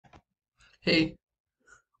Hey,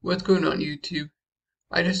 what's going on YouTube?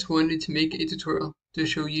 I just wanted to make a tutorial to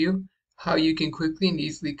show you how you can quickly and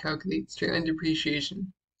easily calculate straight-line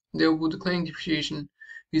depreciation, double declining depreciation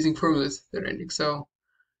using formulas that are in Excel.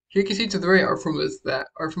 Here you can see to the right are formulas that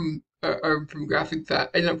are from graphics that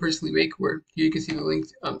I did not personally make. Where here you can see the link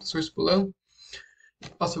to the source below.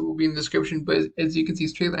 Also will be in the description. But as you can see,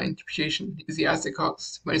 straight-line depreciation is the asset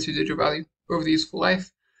cost minus residual value over the useful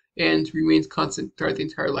life, and remains constant throughout the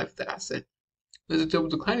entire life of the asset. The double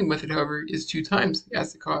declining method, however, is 2 times the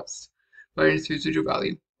asset cost minus the residual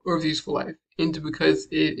value over the useful life. And because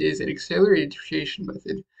it is an accelerated depreciation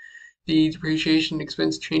method, the depreciation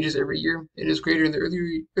expense changes every year and is greater in the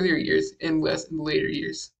earlier years and less in the later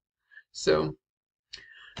years. So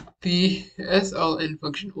the SLN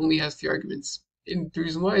function only has 3 arguments. And the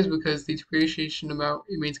reason why is because the depreciation amount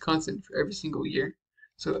remains constant for every single year.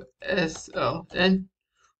 So SLN,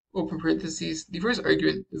 open parentheses, the first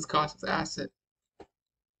argument is the cost of the asset.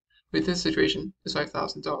 With this situation is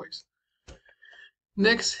 $5,000.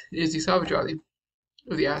 Next is the salvage value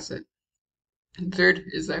of the asset. And third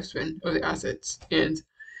is lifespan of the assets and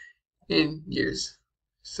in years.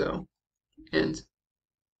 So, and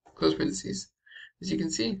close parentheses. As you can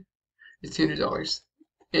see, it's $200.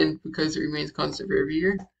 And because it remains constant for every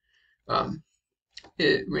year,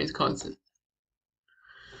 it remains constant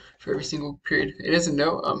for every single period. And as a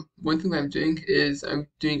note, one thing that I'm doing is I'm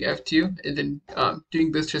doing F2 and then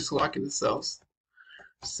doing this just to lock in the cells.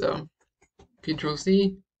 So Control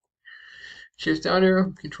C, Shift down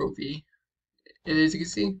arrow, Control V. And as you can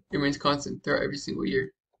see, it remains constant throughout every single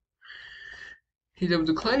year. The double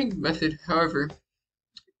declining method, however,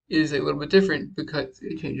 is a little bit different because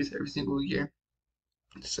it changes every single year.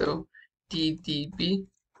 So DDB,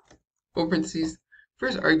 open parentheses,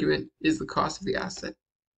 first argument is the cost of the asset.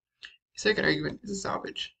 The second argument is a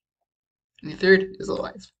salvage. And the third is a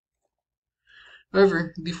life.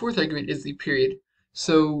 However, the fourth argument is the period.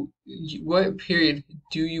 So what period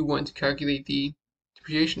do you want to calculate the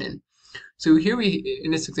depreciation in? So here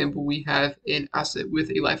in this example, we have an asset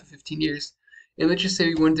with a life of 15 years. And let's just say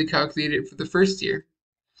we wanted to calculate it for the first year.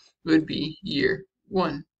 It would be year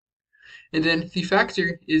 1. And then the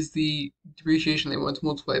factor is the depreciation that we want to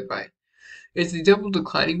multiply it by. It's the double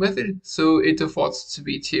declining method, so it defaults to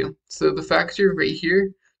be 2. So the factor right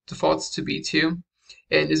here defaults to be 2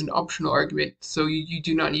 and is an optional argument, so you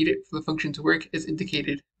do not need it for the function to work as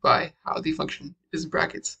indicated by how the function is in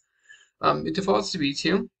brackets. It defaults to be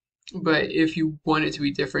 2, but if you want it to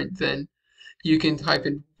be different, then you can type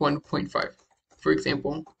in 1.5, for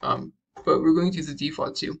example. But we're going to use the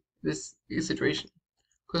default 2 in this situation.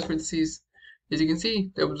 Close parentheses. As you can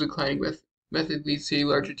see, double declining method leads to a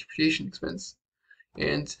larger depreciation expense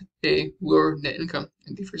and a lower net income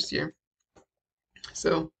in the first year.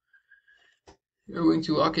 So we're going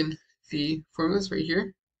to lock in the formulas right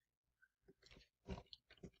here.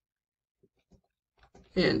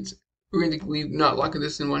 And we're going to not lock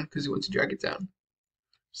this in one because we want to drag it down.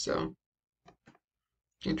 So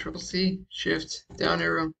Control C, Shift down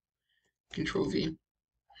arrow, Control V.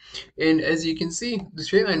 And as you can see, the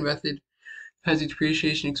straight line method has a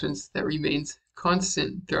depreciation expense that remains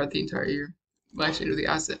constant throughout the entire year lifespan of the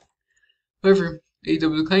asset. However, a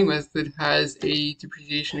double declining method has a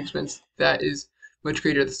depreciation expense that is much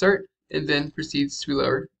greater at the start and then proceeds to be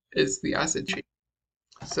lower as the asset changes.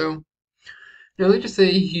 So now let's just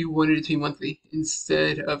say you wanted it to be monthly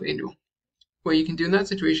instead of annual. What you can do in that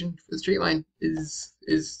situation for the straight line is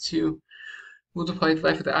to multiply the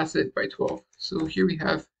life of the asset by 12. So here we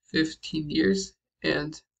have 15 years,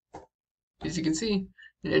 and as you can see,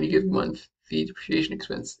 in any given month, the depreciation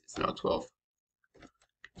expense is now 12.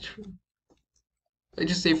 I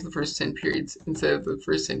just say for the first 10 periods instead of the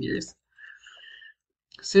first 10 years.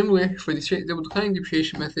 Similar for the straight double declining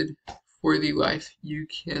depreciation method for the life, you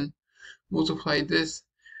can multiply this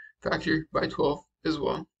factor by 12 as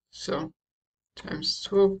well. So times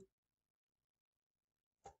 12,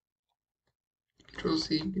 Control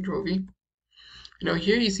C, Control V. Now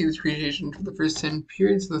here you see the depreciation for the first 10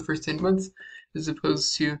 periods, so the first 10 months, as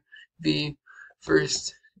opposed to the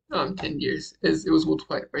first 10 years, as it was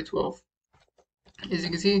multiplied by 12. As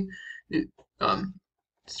you can see,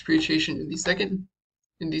 depreciation in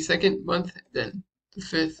the second month, then the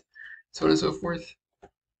fifth, so on and so forth.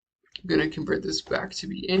 I'm going to convert this back to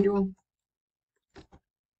be annual.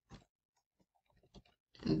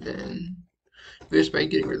 And then just by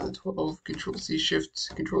getting rid of the 12, Control C,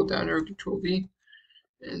 Shift, Control down arrow, Control V.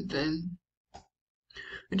 And then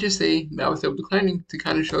I just say now with double declining to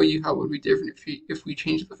kind of show you how it would be different if we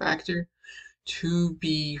change the factor to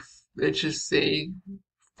be, let's just say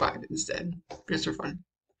 5 instead, just for fun.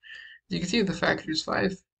 You can see the factor is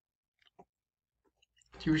 5.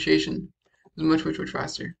 depreciation is much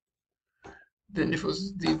faster than if it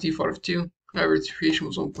was the default of 2. However, depreciation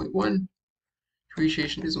was 1.1.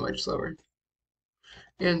 Depreciation is much slower.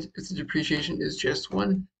 And if the depreciation is just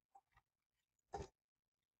 1,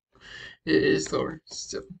 it is slower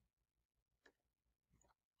still.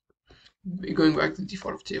 Going back to the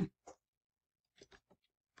default of 2.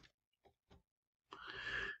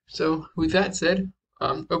 So with that said,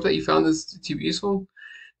 hope that you found this to be useful,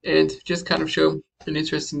 and just kind of show an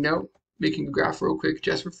interesting note, making a graph real quick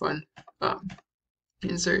just for fun.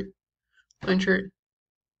 Insert line chart,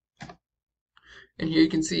 and here you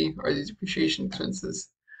can see are the depreciation expenses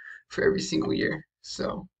for every single year.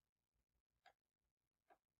 So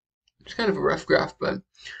it's kind of a rough graph, but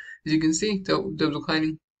as you can see, double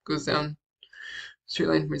declining, goes down, straight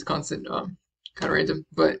line remains constant, kind of random.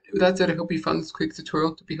 But with that said, I hope you found this quick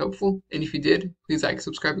tutorial to be helpful, and if you did, please like,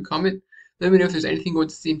 subscribe, and comment. Let me know if there's anything you want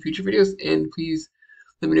to see in future videos, and please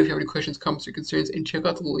let me know if you have any questions, comments, or concerns, and check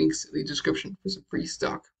out the links in the description for some free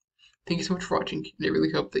stock. Thank you so much for watching, and I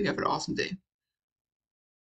really hope that you have an awesome day.